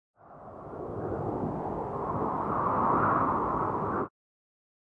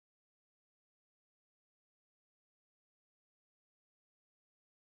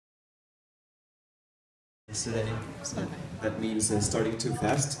Yesterday, so that means starting too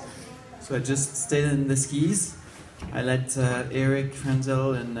fast. So I just stayed in the skis. I let Eric,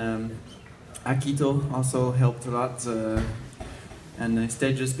 Franzel, and Akito also helped a lot, and I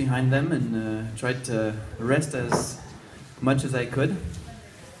stayed just behind them and tried to rest as much as I could.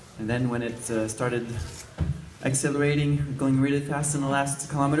 And then when it started accelerating, going really fast in the last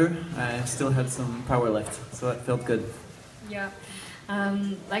kilometer, I still had some power left, so that felt good. Yeah.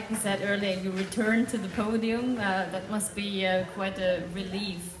 Like we said earlier, you returned to the podium. That must be quite a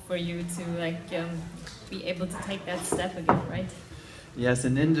relief for you to be able to take that step again, right? Yes,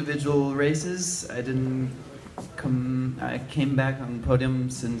 in individual races, I came back on podium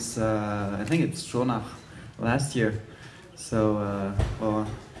since I think it's Stronach last year. So, well,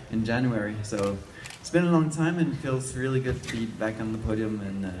 in January. So it's been a long time and it feels really good to be back on the podium,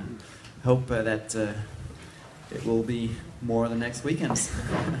 and hope that it will be more the next weekends.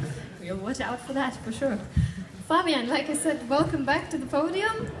 We'll watch out for that, for sure. Fabian, like I said, welcome back to the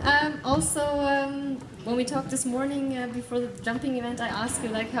podium. When we talked this morning before the jumping event, I asked you,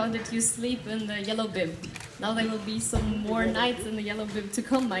 how did you sleep in the yellow bib? Now there will be some more nights in the yellow bib to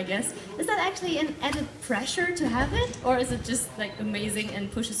come, I guess. Is that actually an added pressure to have it, or is it just amazing and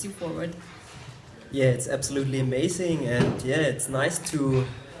pushes you forward? Yeah, it's absolutely amazing, and yeah, it's nice to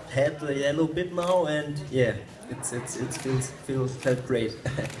have the yellow bib now, and yeah, it felt great.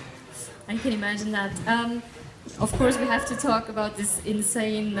 I can imagine that. Of course, we have to talk about this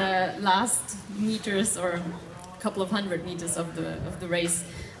insane last meters or a couple of 100 meters of the race.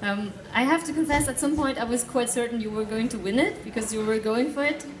 I have to confess, at some point I was quite certain you were going to win it because you were going for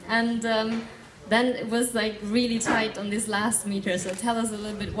it, and then it was really tight on this last meter. So tell us a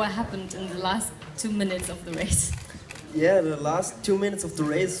little bit what happened in the last 2 minutes of the race. Yeah, the last 2 minutes of the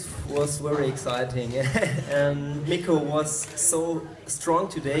race was very exciting, and Mikko was so strong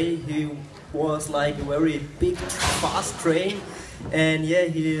today. He was a very big, fast train, and yeah,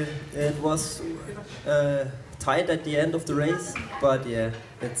 it was tight at the end of the race, but yeah,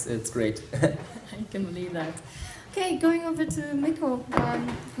 it's great. I can believe that. Okay, going over to Mikko,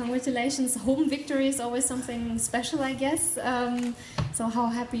 congratulations. Home victory is always something special, I guess. So how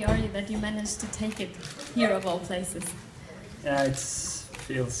happy are you that you managed to take it here of all places? Yeah, it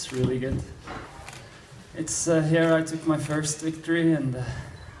feels really good. It's here I took my first victory, and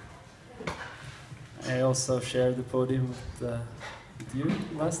I also shared the podium with you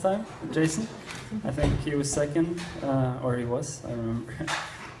last time, Jason. I think he was second, or he was, I remember.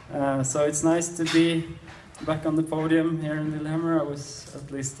 So it's nice to be back on the podium here in Lillehammer. I was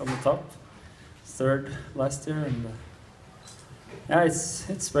at least on the top, third last year, and yeah, it's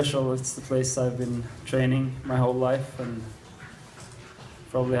special. It's the place I've been training my whole life, and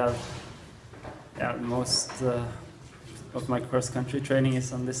probably have most of my cross-country training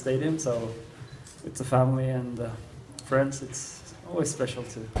is on this stadium. So with the family and friends, it's always special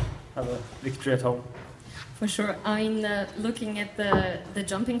to have a victory at home. For sure. I mean, looking at the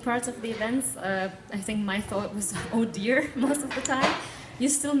jumping parts of the events, I think my thought was, oh dear, most of the time. You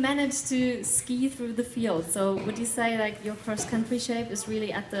still managed to ski through the field. So would you say your cross-country shape is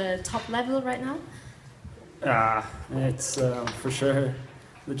really at the top level right now? It's for sure.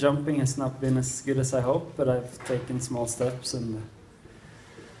 The jumping has not been as good as I hoped, but I've taken small steps and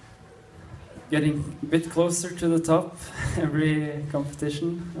getting a bit closer to the top every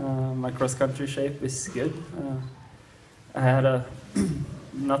competition. My cross-country shape is good. I had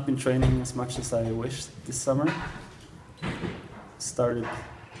not been training as much as I wished this summer. Started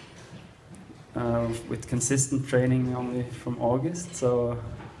with consistent training only from August, so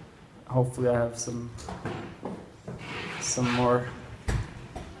hopefully I have some more.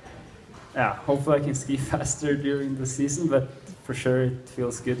 Yeah, hopefully I can ski faster during the season, but for sure it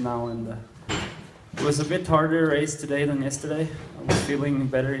feels good now, and it was a bit harder race today than yesterday. I was feeling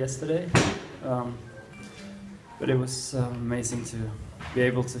better yesterday, but it was amazing to be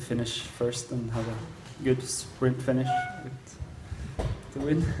able to finish first and have a good sprint finish with the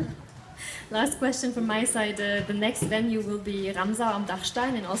win. Last question from my side. The next venue will be Ramsau am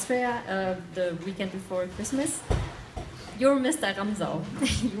Dachstein in Austria, the weekend before Christmas. You're Mr. Ramsau.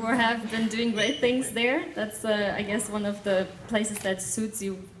 You have been doing great things there. That's, I guess, one of the places that suits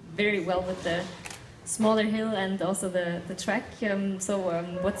you very well with the smaller hill and also the track.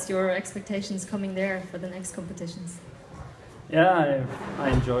 What's your expectations coming there for the next competitions? Yeah, I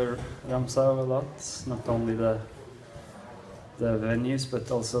enjoy Ramsau a lot. Not only the venues, but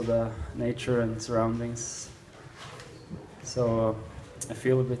also the nature and surroundings. So I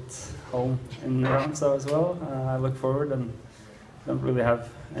feel a bit home in Ramsau as well. I look forward and don't really have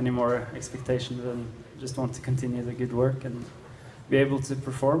any more expectations than just want to continue the good work and be able to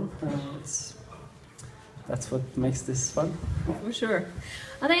perform. that's what makes this fun. For sure.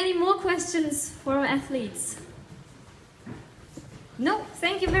 Are there any more questions for our athletes? No,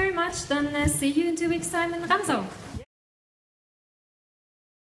 thank you very much. Then see you in 2 weeks' time in Ramsau.